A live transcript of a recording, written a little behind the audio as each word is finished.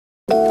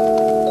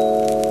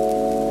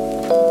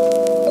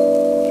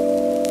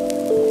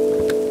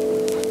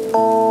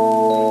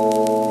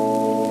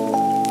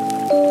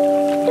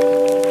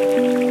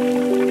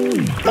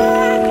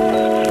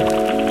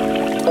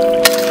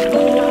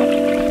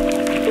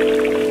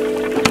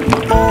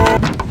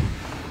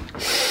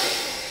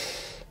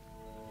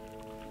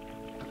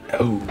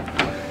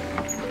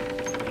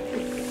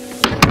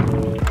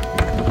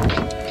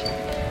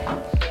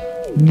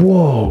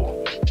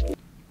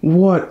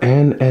What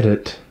an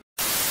edit.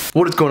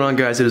 What is going on,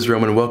 guys? It is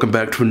Roman and welcome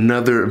back to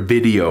another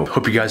video.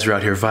 Hope you guys are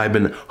out here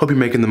vibing. Hope you're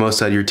making the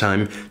most out of your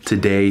time.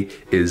 Today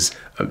is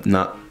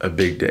not a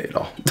big day at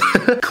all.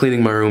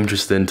 Cleaning my room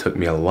just then took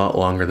me a lot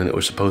longer than it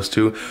was supposed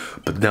to.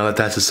 But now that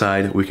that's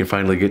aside, we can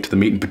finally get to the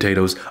meat and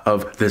potatoes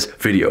of this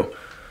video.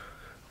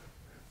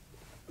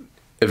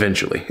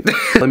 Eventually.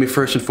 Let me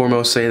first and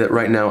foremost say that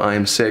right now I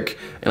am sick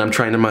and I'm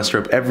trying to muster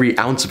up every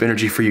ounce of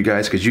energy for you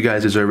guys because you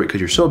guys deserve it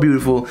because you're so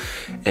beautiful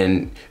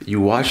and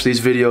you watch these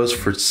videos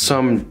for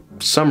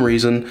some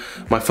reason.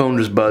 My phone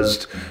just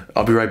buzzed.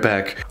 I'll be right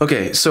back.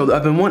 Okay, so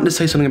I've been wanting to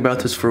say something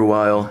about this for a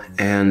while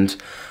and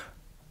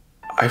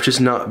I've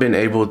just not been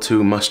able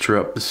to muster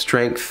up the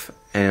strength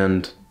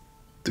and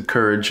the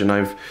courage, and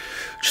I've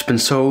just been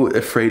so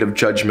afraid of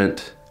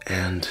judgment,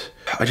 and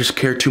I just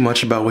care too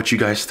much about what you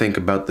guys think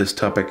about this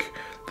topic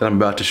that I'm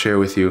about to share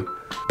with you.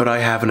 But I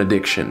have an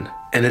addiction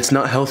and it's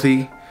not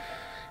healthy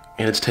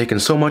and it's taken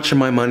so much of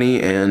my money,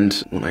 and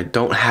when I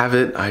don't have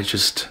it, I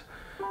just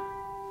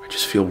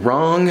feel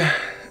wrong,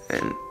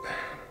 and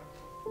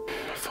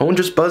my phone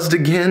just buzzed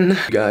again.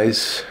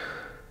 Guys,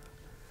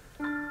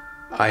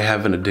 I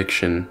have an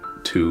addiction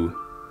to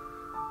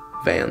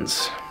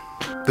Vans.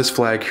 This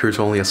flag here is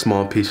only a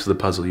small piece of the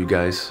puzzle, you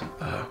guys.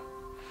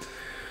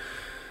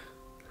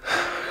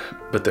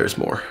 But there's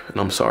more, and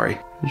I'm sorry.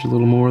 There's a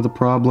little more of the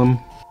problem.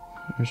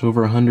 There's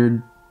over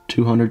 100,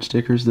 200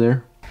 stickers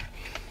there.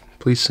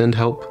 Please send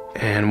help.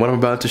 And what I'm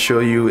about to show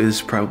you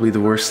is probably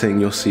the worst thing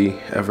you'll see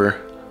ever.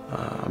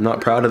 I'm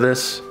not proud of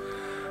this.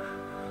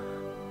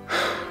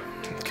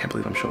 I can't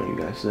believe I'm showing you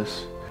guys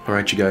this. All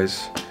right, you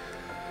guys.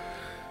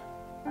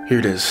 Here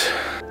it is.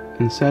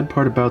 And the sad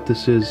part about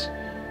this is,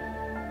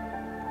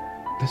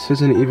 this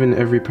isn't even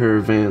every pair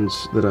of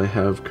Vans that I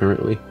have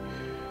currently.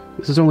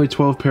 This is only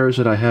 12 pairs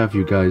that I have,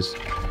 you guys.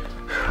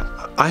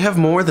 I have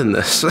more than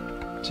this.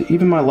 So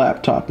even my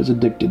laptop is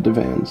addicted to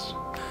Vans.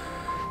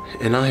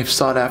 And I've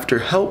sought after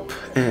help,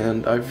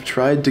 and I've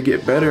tried to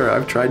get better.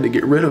 I've tried to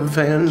get rid of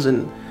Vans,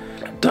 and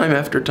time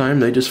after time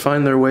they just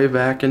find their way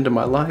back into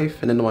my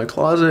life and into my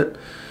closet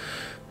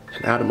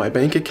and out of my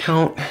bank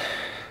account.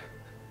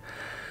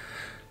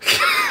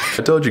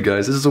 I told you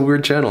guys, this is a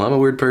weird channel. I'm a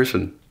weird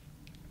person.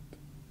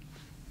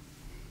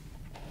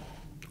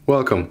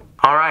 Welcome.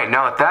 Alright,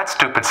 now that that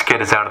stupid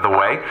skit is out of the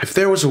way, if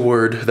there was a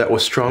word that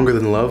was stronger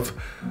than love,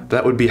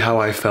 that would be how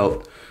I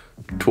felt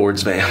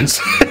towards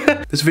Vans.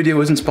 This video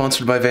isn't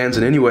sponsored by Vans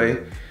in any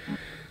way,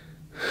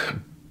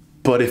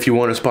 but if you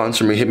want to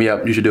sponsor me, hit me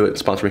up. You should do it.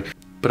 Sponsor me.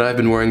 But I've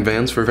been wearing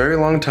Vans for a very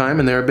long time,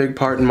 and they're a big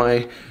part in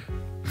my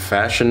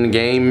fashion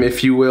game,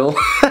 if you will.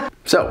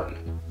 So,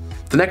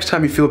 the next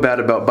time you feel bad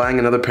about buying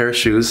another pair of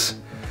shoes,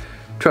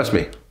 trust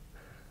me,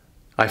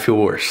 I feel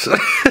worse.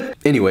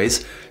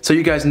 Anyways, so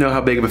you guys know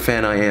how big of a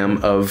fan I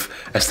am of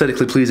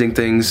aesthetically pleasing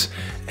things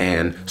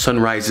and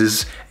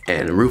sunrises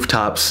and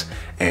rooftops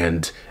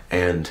and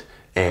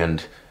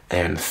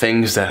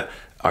things that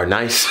are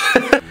nice.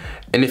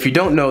 And if you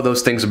don't know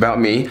those things about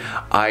me,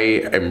 I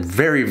am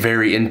very,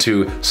 very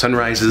into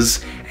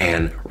sunrises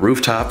and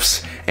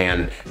rooftops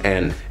and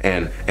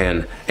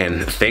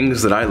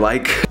things that I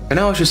like. And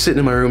I was just sitting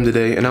in my room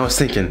today and I was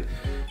thinking,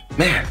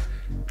 man,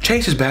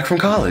 Chase is back from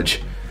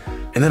college.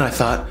 And then I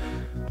thought,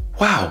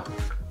 wow,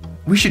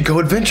 we should go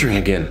adventuring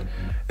again.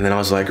 And then I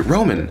was like,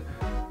 Roman,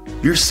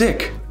 you're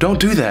sick, don't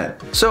do that.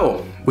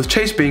 So, with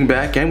Chase being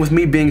back and with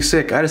me being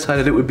sick, I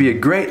decided it would be a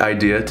great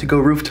idea to go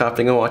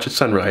rooftopping and watch a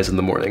sunrise in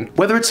the morning.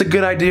 Whether it's a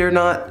good idea or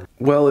not,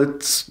 well,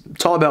 it's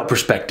all about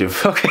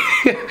perspective, okay?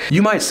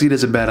 You might see it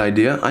as a bad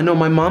idea. I know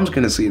my mom's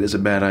gonna see it as a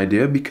bad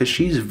idea because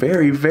she's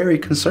very, very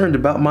concerned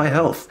about my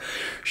health.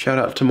 Shout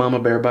out to Mama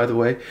Bear, by the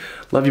way.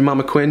 Love you,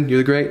 Mama Quinn,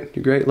 you're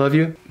great, love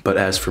you. But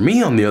as for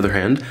me, on the other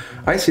hand,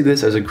 I see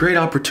this as a great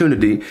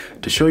opportunity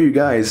to show you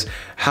guys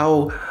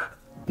how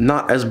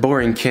not as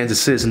boring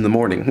Kansas is in the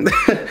morning.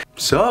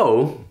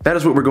 So, that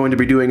is what we're going to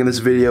be doing in this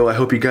video. I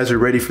hope you guys are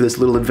ready for this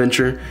little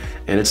adventure,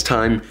 and it's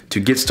time to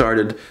get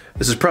started.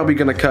 This is probably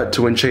gonna cut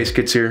to when Chase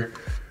gets here.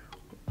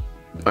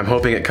 I'm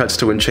hoping it cuts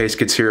to when Chase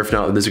gets here. If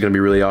not, this is gonna be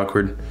really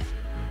awkward.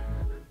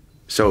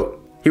 So,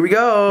 here we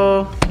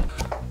go!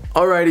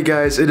 Alrighty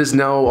guys, it is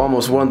now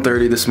almost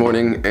 1:30 this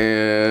morning,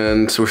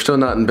 and we're still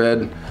not in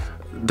bed.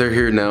 They're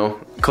here now.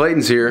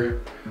 Clayton's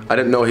here. I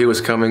didn't know he was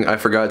coming. I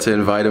forgot to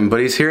invite him, but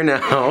he's here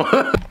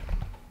now.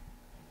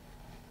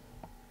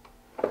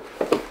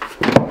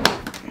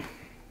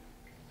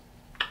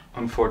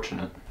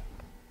 Unfortunate.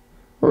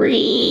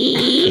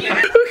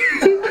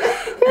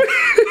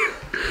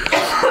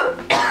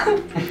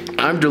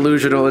 I'm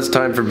delusional. It's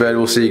time for bed.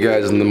 We'll see you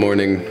guys in the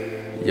morning.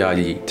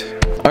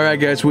 Yayeet. Alright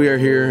guys, we are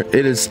here.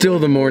 It is still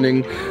the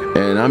morning,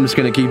 and I'm just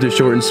gonna keep this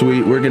short and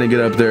sweet. We're gonna get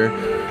up there,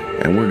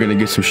 and we're gonna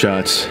get some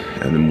shots,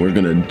 and then we're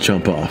gonna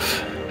jump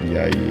off.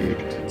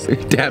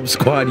 Yayeet. Dab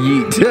squad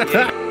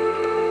yeet.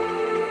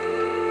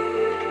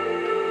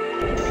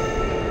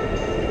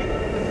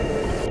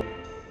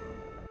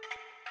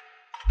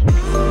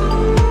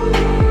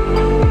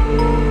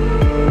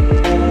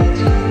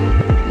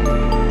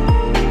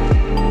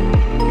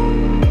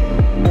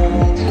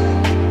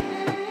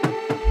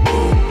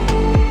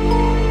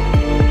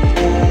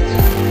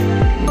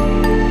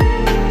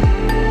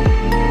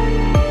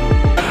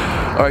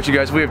 Alright you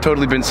guys, we have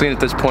totally been seen at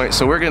this point,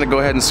 so we're gonna go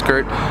ahead and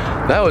skirt.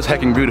 That was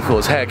hecking beautiful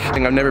as heck.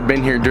 I've never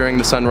been here during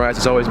the sunrise,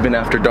 it's always been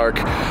after dark,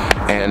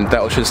 and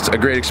that was just a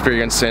great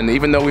experience. And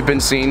even though we've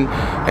been seen,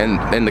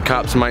 and the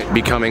cops might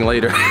be coming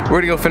later, we're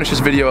gonna go finish this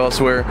video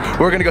elsewhere.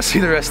 We're gonna go see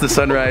the rest of the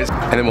sunrise,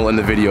 and then we'll end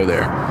the video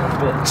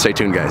there. Stay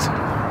tuned guys.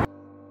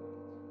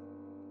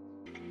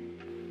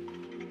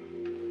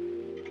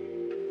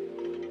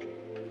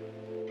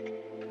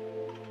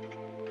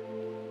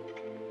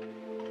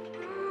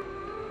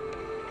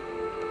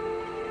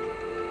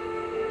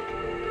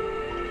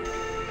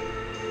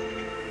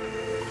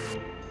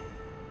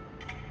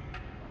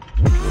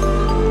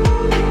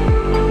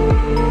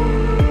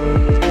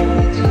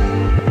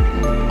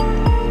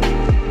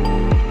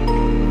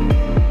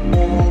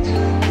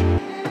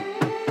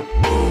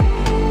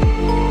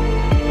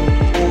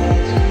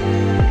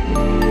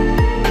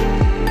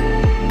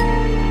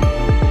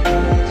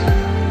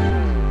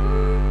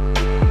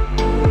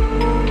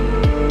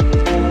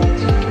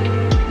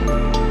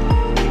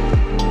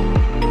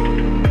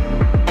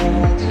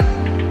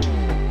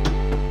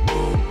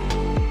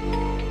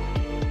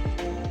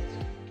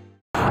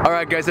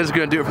 Alright guys, that's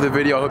gonna do it for the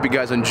video. I hope you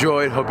guys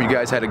enjoyed, hope you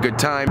guys had a good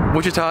time.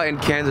 Wichita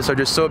and Kansas are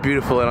just so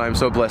beautiful, and I'm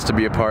so blessed to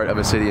be a part of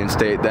a city and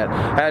state that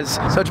has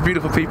such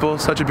beautiful people,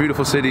 such a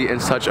beautiful city,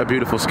 and such a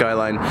beautiful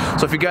skyline.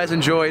 So if you guys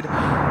enjoyed,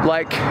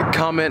 like,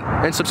 comment,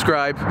 and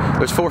subscribe.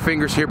 There's 4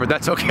 fingers here, but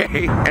that's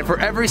okay. And for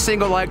every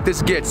single like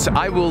this gets,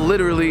 I will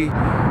literally...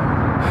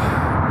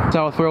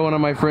 I'll throw one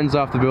of my friends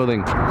off the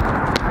building.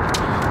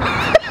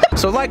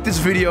 So like this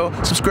video,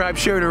 subscribe,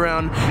 share it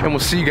around, and we'll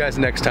see you guys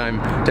next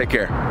time. Take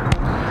care.